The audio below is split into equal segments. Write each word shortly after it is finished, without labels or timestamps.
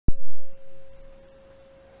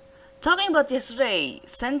Talking about yesterday,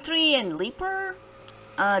 Sentry and Leaper.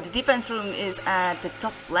 The defense room is at the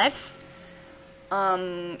top left.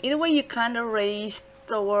 In a way, you kind of race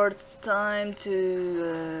towards time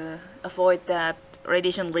to avoid that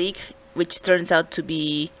radiation leak, which turns out to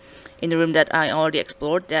be in the room that I already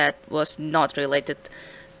explored. That was not related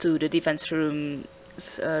to the defense room's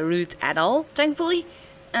route at all, thankfully.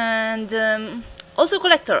 And also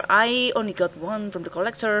collector. I only got one from the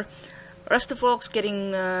collector. Rest of the folks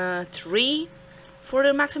getting 3 for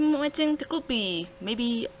the maximum. I think there could be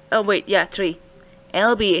maybe. Oh wait, yeah, 3.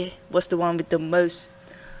 LB was the one with the most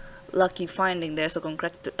lucky finding there, so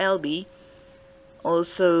congrats to LB.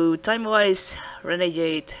 Also, time-wise,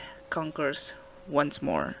 Renegade conquers once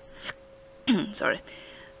more. Sorry.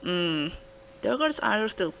 Duskers either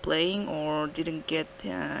still playing or didn't get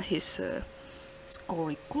his score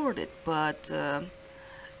recorded, but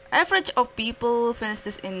average of people finish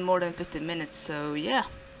this in more than 15 minutes, so yeah.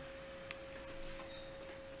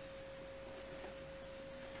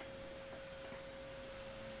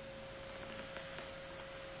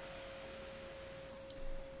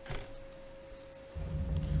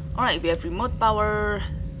 Alright, we have remote power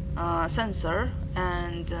sensor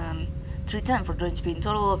and 310 for range speed in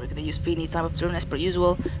total. We're gonna use Fini type of turn as per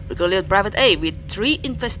usual. We're gonna lead private A with 3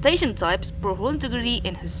 infestation types, poor integrity,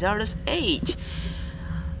 and hazardous age.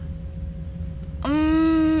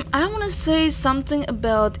 I wanna say something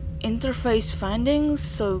about interface findings.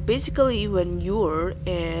 So basically, when you're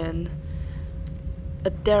in a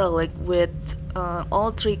derelict with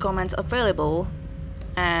all 3 commands available,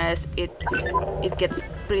 as it gets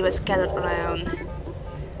pretty much scattered around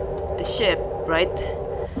the ship, right?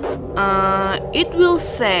 It will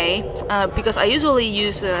say, because I usually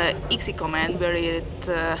use exe command where it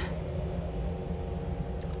okay,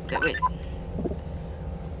 wait.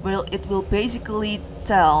 Well, it will basically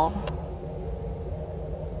tell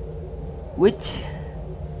which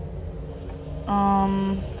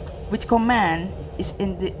command is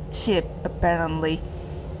in the ship apparently.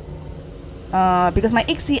 Because my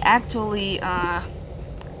exe actually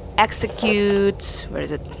executes. Where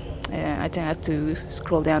is it? I think I have to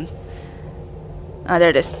scroll down. There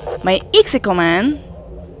it is. My exe command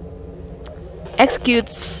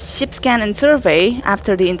executes ship scan and survey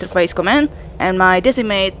after the interface command, and my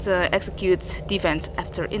decimate executes defense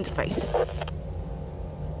after interface.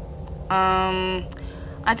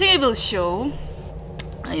 I think it will show.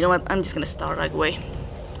 You know what? I'm just gonna start right away.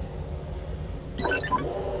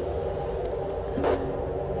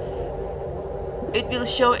 It will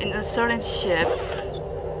show in a certain ship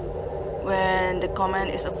when the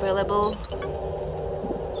command is available.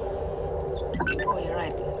 Oh, you're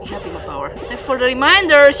right. We have remote power. Thanks for the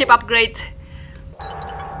reminder, ship upgrade.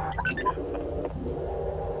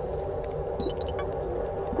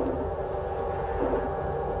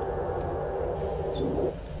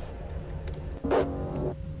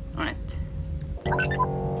 Alright.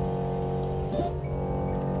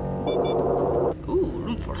 Ooh,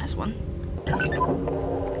 room 4 has one.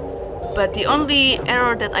 But the only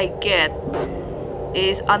error that I get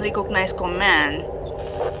is unrecognized command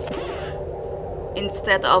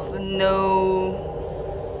instead of no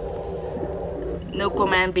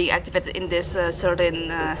command being activated in this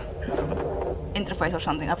certain interface or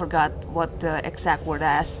something. I forgot what the exact word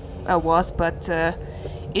was, but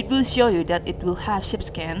it will show you that it will have ship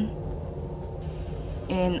scan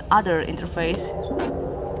in other interface.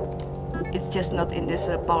 It's just not in this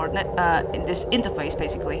in this interface,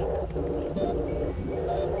 basically.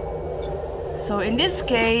 So in this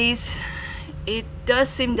case, it does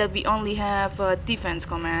seem that we only have a defense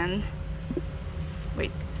command.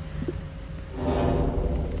 Wait.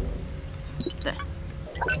 There.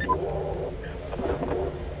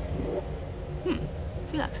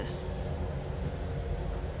 Field access.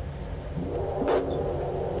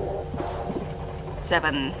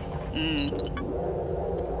 Seven.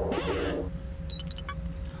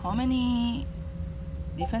 How many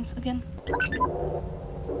defense again?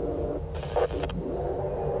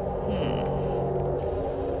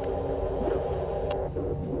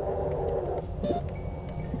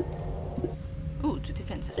 Ooh, 2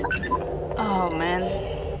 defenses. Oh man.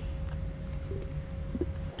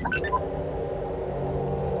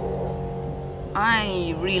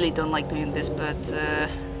 I really don't like doing this, but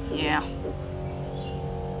yeah.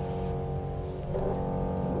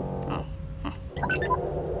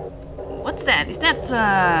 What's that? Is that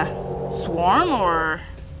swarm or?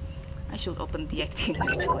 I should open the acting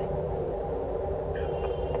actually.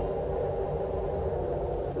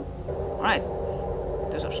 Alright,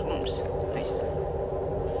 those are swarms. Nice.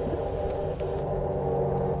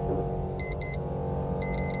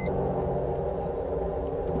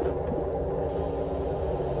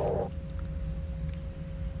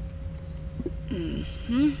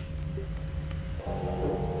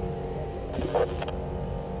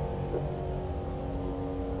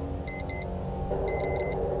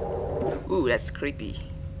 Ooh, that's creepy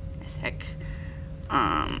as heck.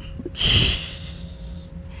 I'm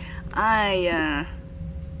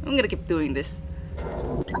gonna keep doing this.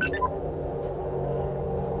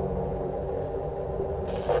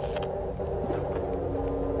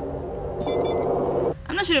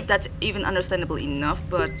 I'm not sure if that's even understandable enough,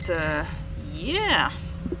 but yeah.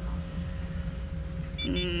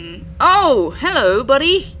 Oh, hello,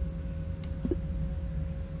 buddy.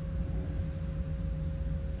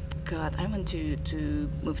 God, I want to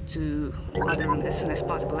move to other room as soon as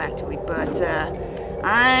possible, actually, but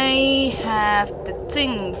I have the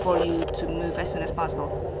thing for you to move as soon as possible.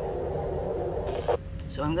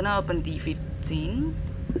 So I'm gonna open D15.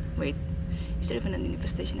 Wait, is there even an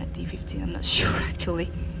infestation at D15? I'm not sure, actually.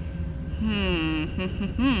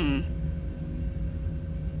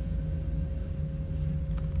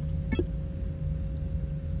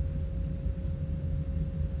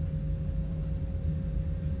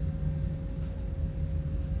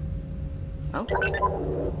 Well.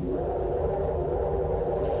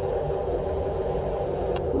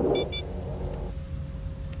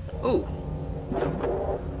 Ooh.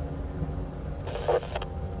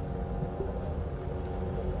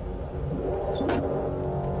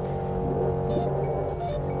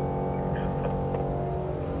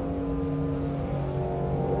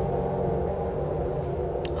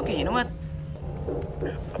 Okay, you know what?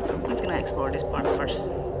 I'm just gonna explore this part first.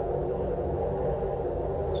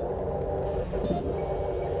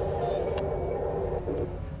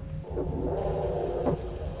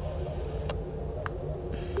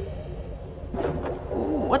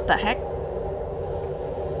 What the heck?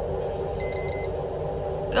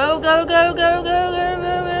 Go, go, go, go, go, go,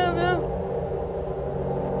 go, go, go.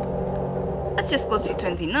 Let's just close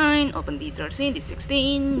D29, open D13,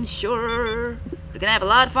 D16, sure. We're gonna have a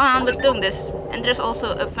lot of fun with doing this. And there's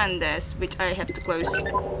also a fan desk, which I have to close.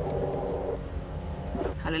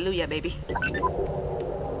 Hallelujah, baby.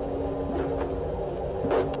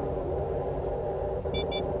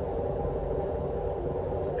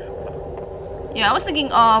 Yeah, I was thinking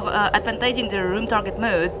of advantaging the room target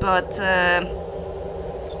mode, but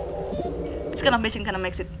this kind of mission kind of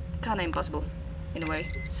makes it kind of impossible in a way.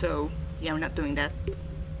 So yeah, we're not doing that.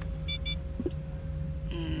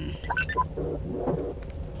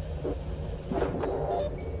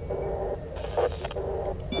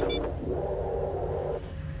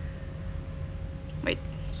 Wait.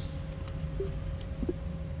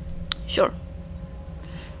 Sure.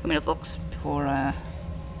 1 minute, folks, before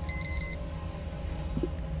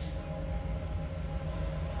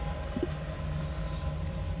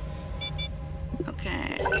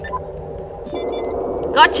okay.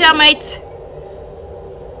 Gotcha, mate!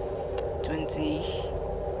 20.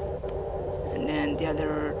 And then the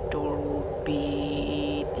other door will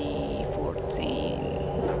be the 14.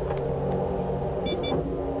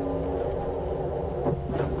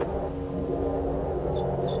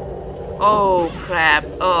 Oh crap.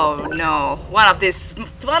 Oh no. One of these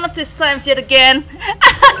times yet again.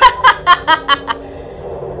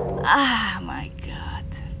 Ah, my god.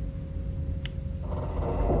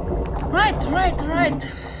 Right.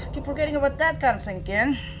 Keep forgetting about that kind of thing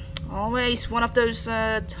again. Always one of those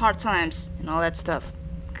hard times and all that stuff.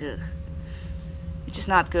 Ugh. Which is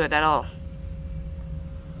not good at all.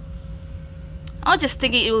 I was just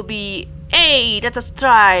thinking it would be, hey, that's a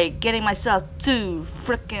strike, getting myself 2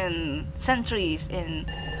 freaking sentries in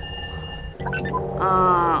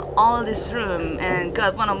all this room and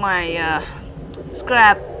got one of my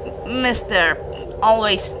scrap mister.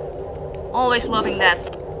 Always loving that.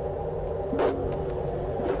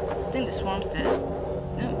 I think the swarm's dead.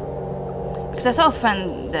 No. Because I saw a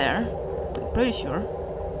fan there. I'm pretty sure.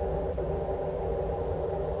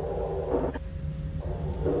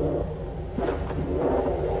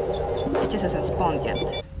 It just hasn't spawned yet.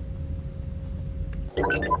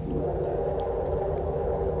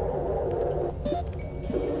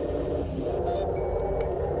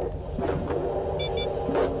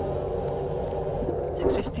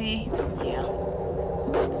 $650, yeah,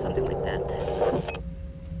 something like that.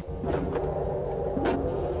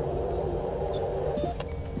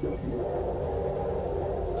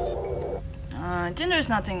 Then there's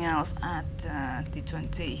nothing else at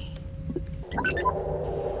D20.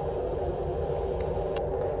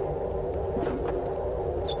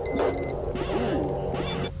 Ooh,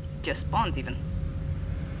 just spawned even.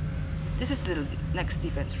 This is the next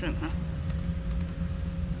defense room, huh?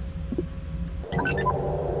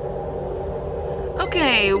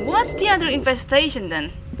 Okay, what's the other infestation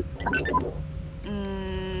then?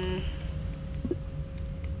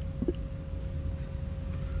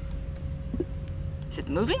 Is it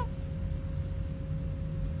moving?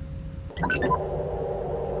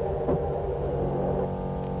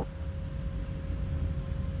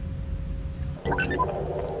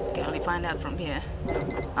 Can only find out from here.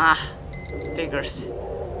 Ah, figures.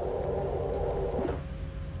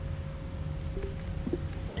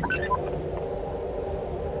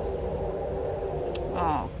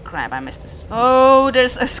 Oh crap, I missed this. Oh,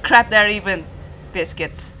 there's a scrap there even.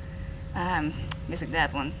 Biscuits. Missing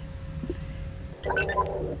that one.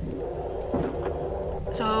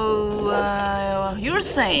 So, you're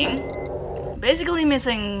saying basically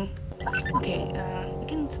missing. Okay, I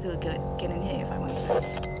can still get in here if I want to.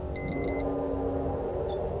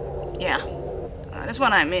 Yeah, that's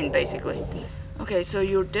what I mean basically. Okay, so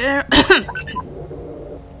you're there. I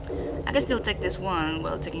can still take this one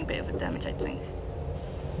while taking a bit of a damage, I think.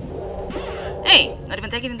 Hey, not even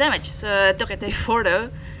taking the damage. So I took a 4 though,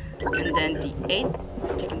 and then the 8,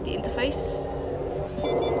 taking the interface.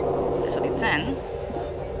 This will be 10.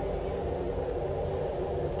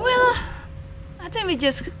 Well, I think we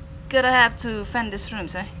just gotta have to fend these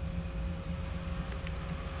rooms, eh?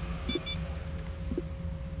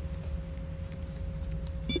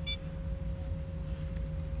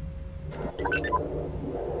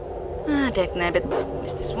 Ah, dagnabbit.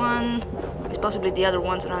 Missed this one. There's possibly the other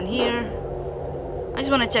ones around here. I just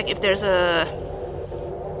wanna check if there's a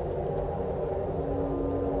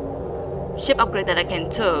ship upgrade that I can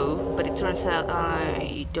tow, but it turns out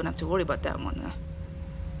I don't have to worry about that one.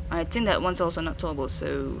 I think that one's also not towable,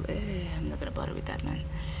 so I'm not gonna bother with that, man.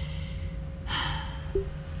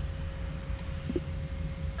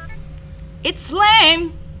 It's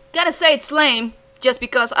lame! Gotta say it's lame, just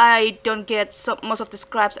because I don't get most of the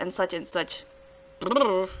scraps and such and such.